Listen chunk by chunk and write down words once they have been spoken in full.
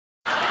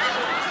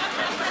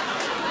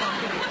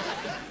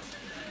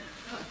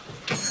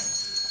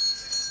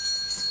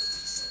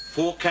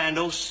4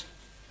 candles.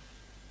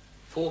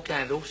 4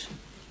 candles.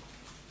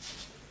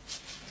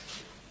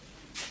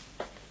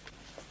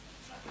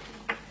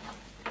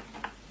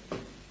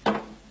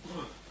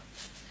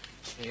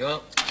 There you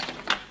are.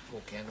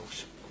 4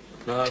 candles.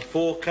 No,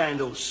 4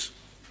 candles.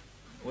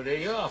 Well, there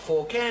you are,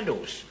 4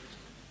 candles.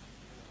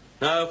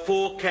 No,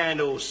 4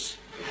 candles.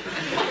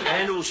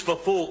 Handles for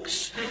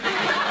forks.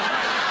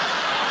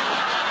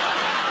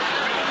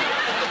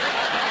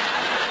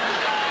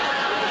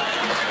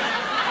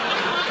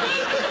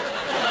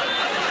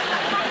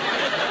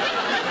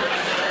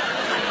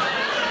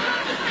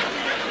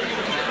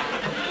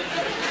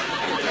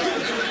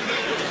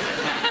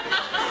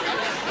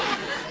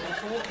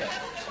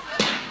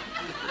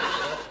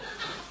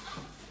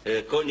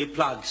 Got any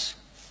plugs?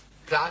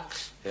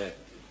 Plugs? Yeah.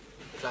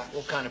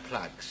 What kind of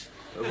plugs?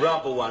 A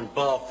rubber one,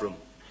 bathroom.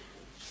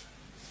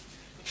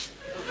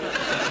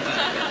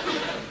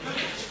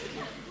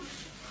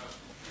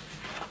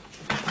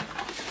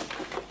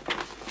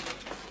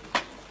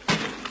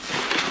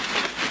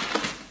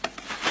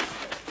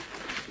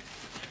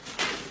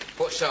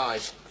 What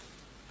size?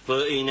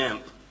 13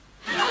 amp.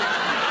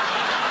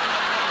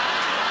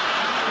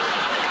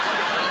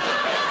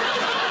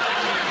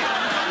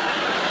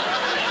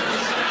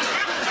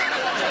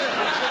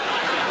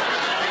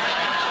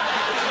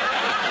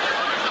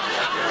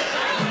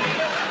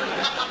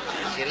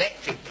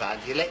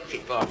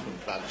 Electric bathroom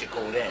plugs, you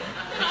call them.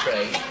 The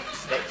trade.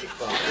 Electric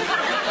bathroom.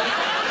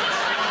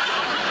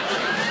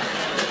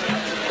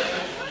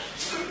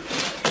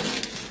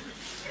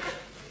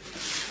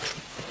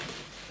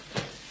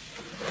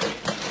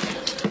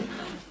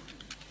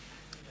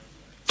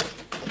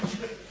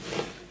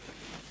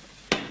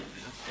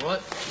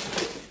 What?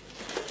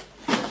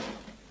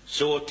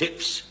 Saw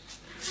tips.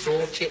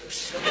 Saw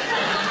tips.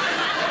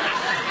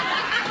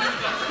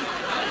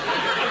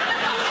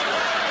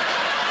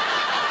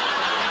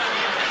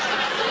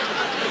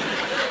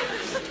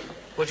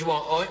 What do you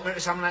want, ointment or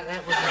something like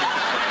that?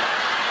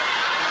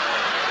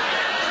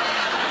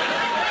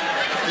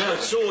 No,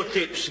 saw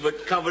tips,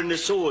 but covering the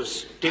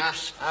saws.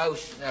 Tips. Oh,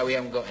 no, we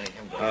haven't got any.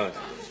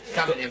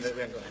 Coming in, but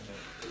we haven't got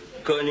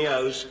any. Got any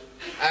O's?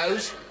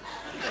 O's?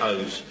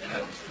 O's.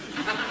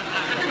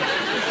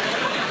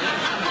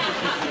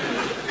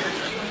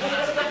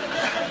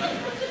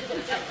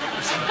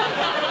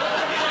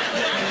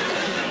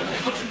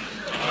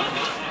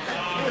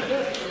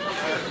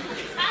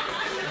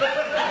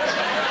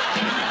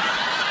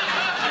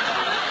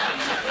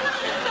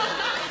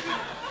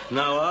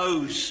 No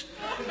O's.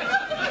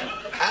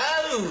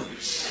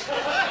 O's?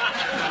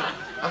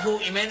 I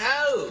thought you meant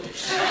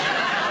O's.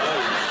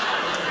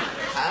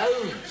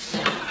 O's.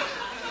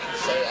 You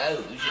say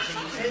O's, you think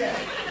you said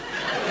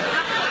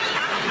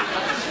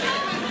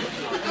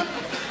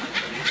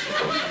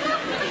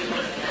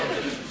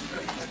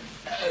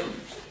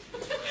O's.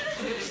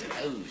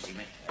 O's, you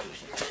meant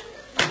O's.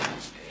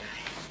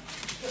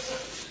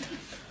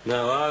 No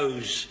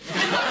O's.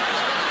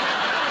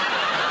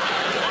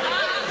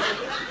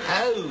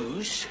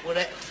 O's? What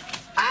a...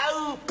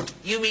 Oh,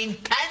 you mean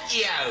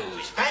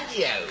pantyhose?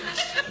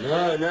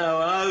 Pantyhose?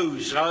 No,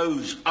 O's.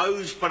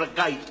 O's for the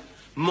gate.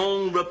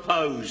 Mon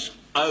repose.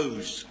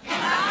 O's.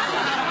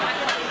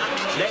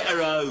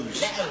 Letter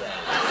O's. Letter O's.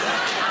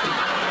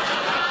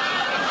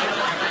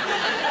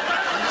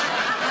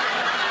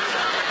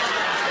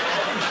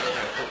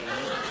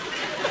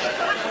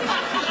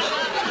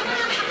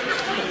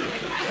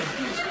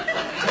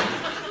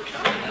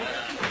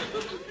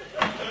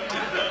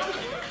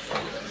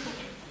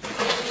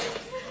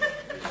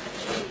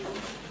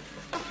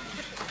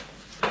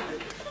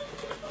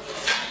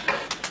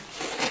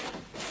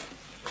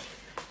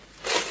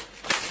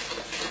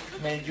 How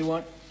many did you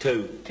want?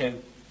 2.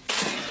 2.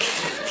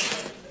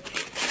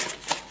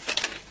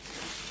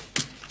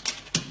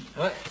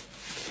 What?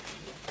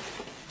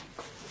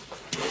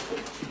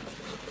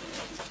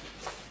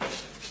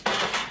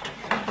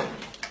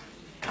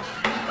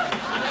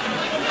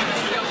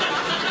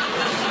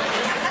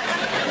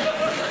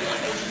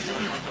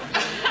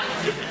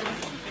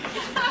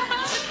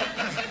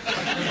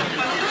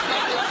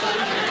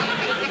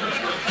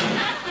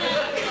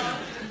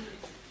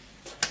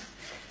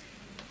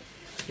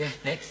 Yeah,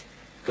 next.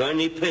 Got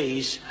any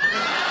peas?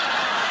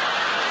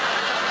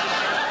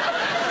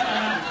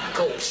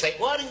 God's sake,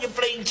 why didn't you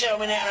bleeding tell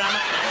me that? I'm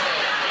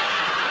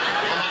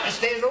up the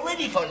stairs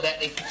already for that.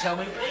 They could tell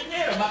me bleeding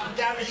there. I'm up and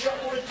down the shop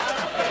all the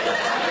time.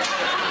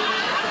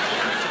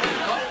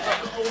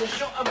 All the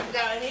shop up and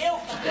down the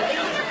hill today.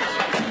 You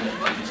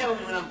can tell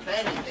me when I'm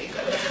planning things.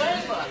 I'm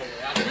playing by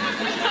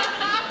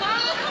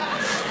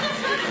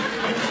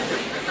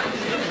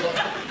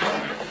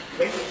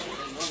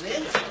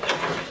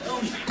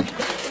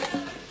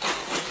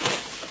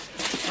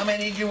How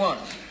many do you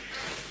want?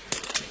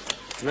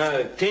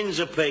 No, tins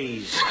of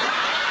peas. 3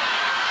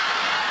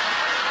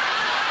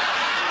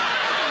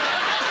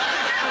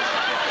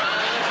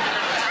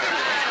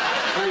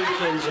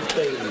 tins of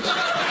peas.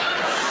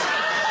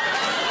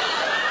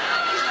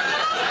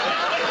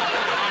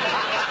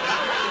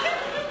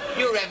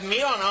 You're having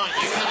me on, aren't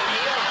you? You're having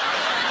me on.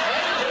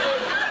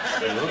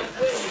 Hang on.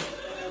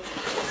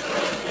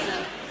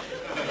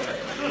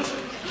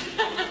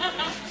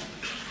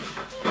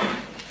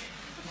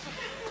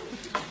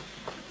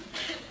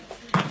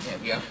 There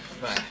we go.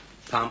 Right.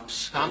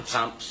 Pumps. Pumps.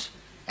 Pumps.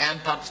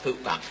 Hand pumps,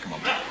 foot pumps. Come on.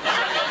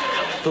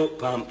 Foot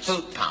pumps.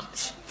 Foot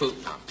pumps.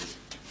 Foot pumps.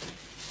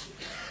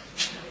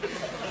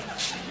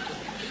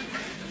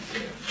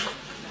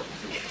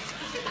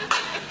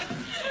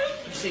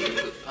 See your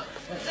foot pumps.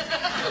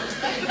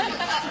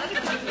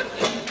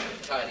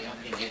 Tidy up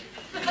in here.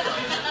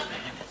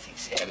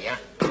 There we are.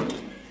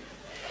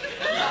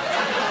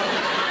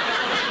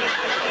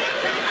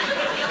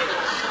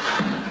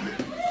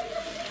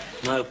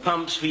 No,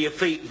 pumps for your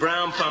feet.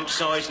 Brown pump,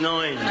 size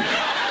 9.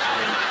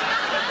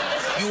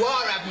 You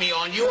are having me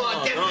on. You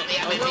are definitely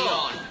having me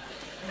on.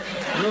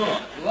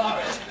 Not. You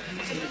are.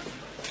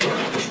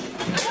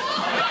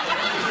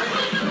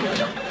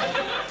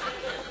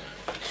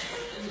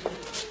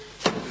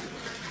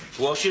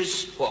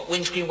 Washers. What,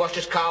 windscreen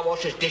washers, car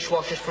washers,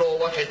 dishwashers, floor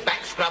washers,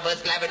 back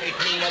scrubbers, lavatory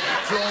cleaners,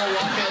 floor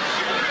washers.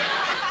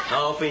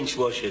 Half-inch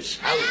washers.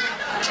 Oh,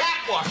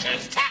 tap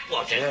washers, tap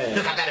washers. Yeah.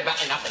 Look, I've had about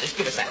enough of this.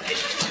 Give us that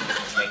list.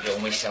 Make it all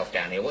myself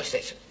down here. What's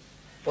this?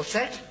 What's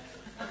that?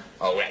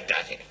 Oh, that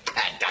does it.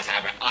 That does.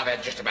 I've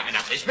had just about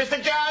enough of this. Mr.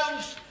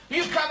 Jones,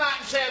 you come out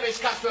and service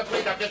customer,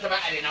 please. I've just about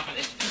had enough of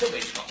this. Put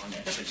this Scott on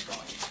there. Put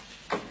Scott.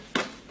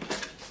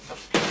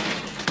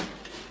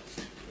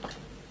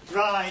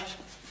 Right.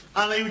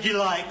 How many would you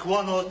like?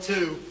 1 or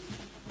 2?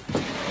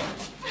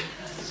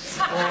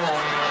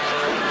 Oh.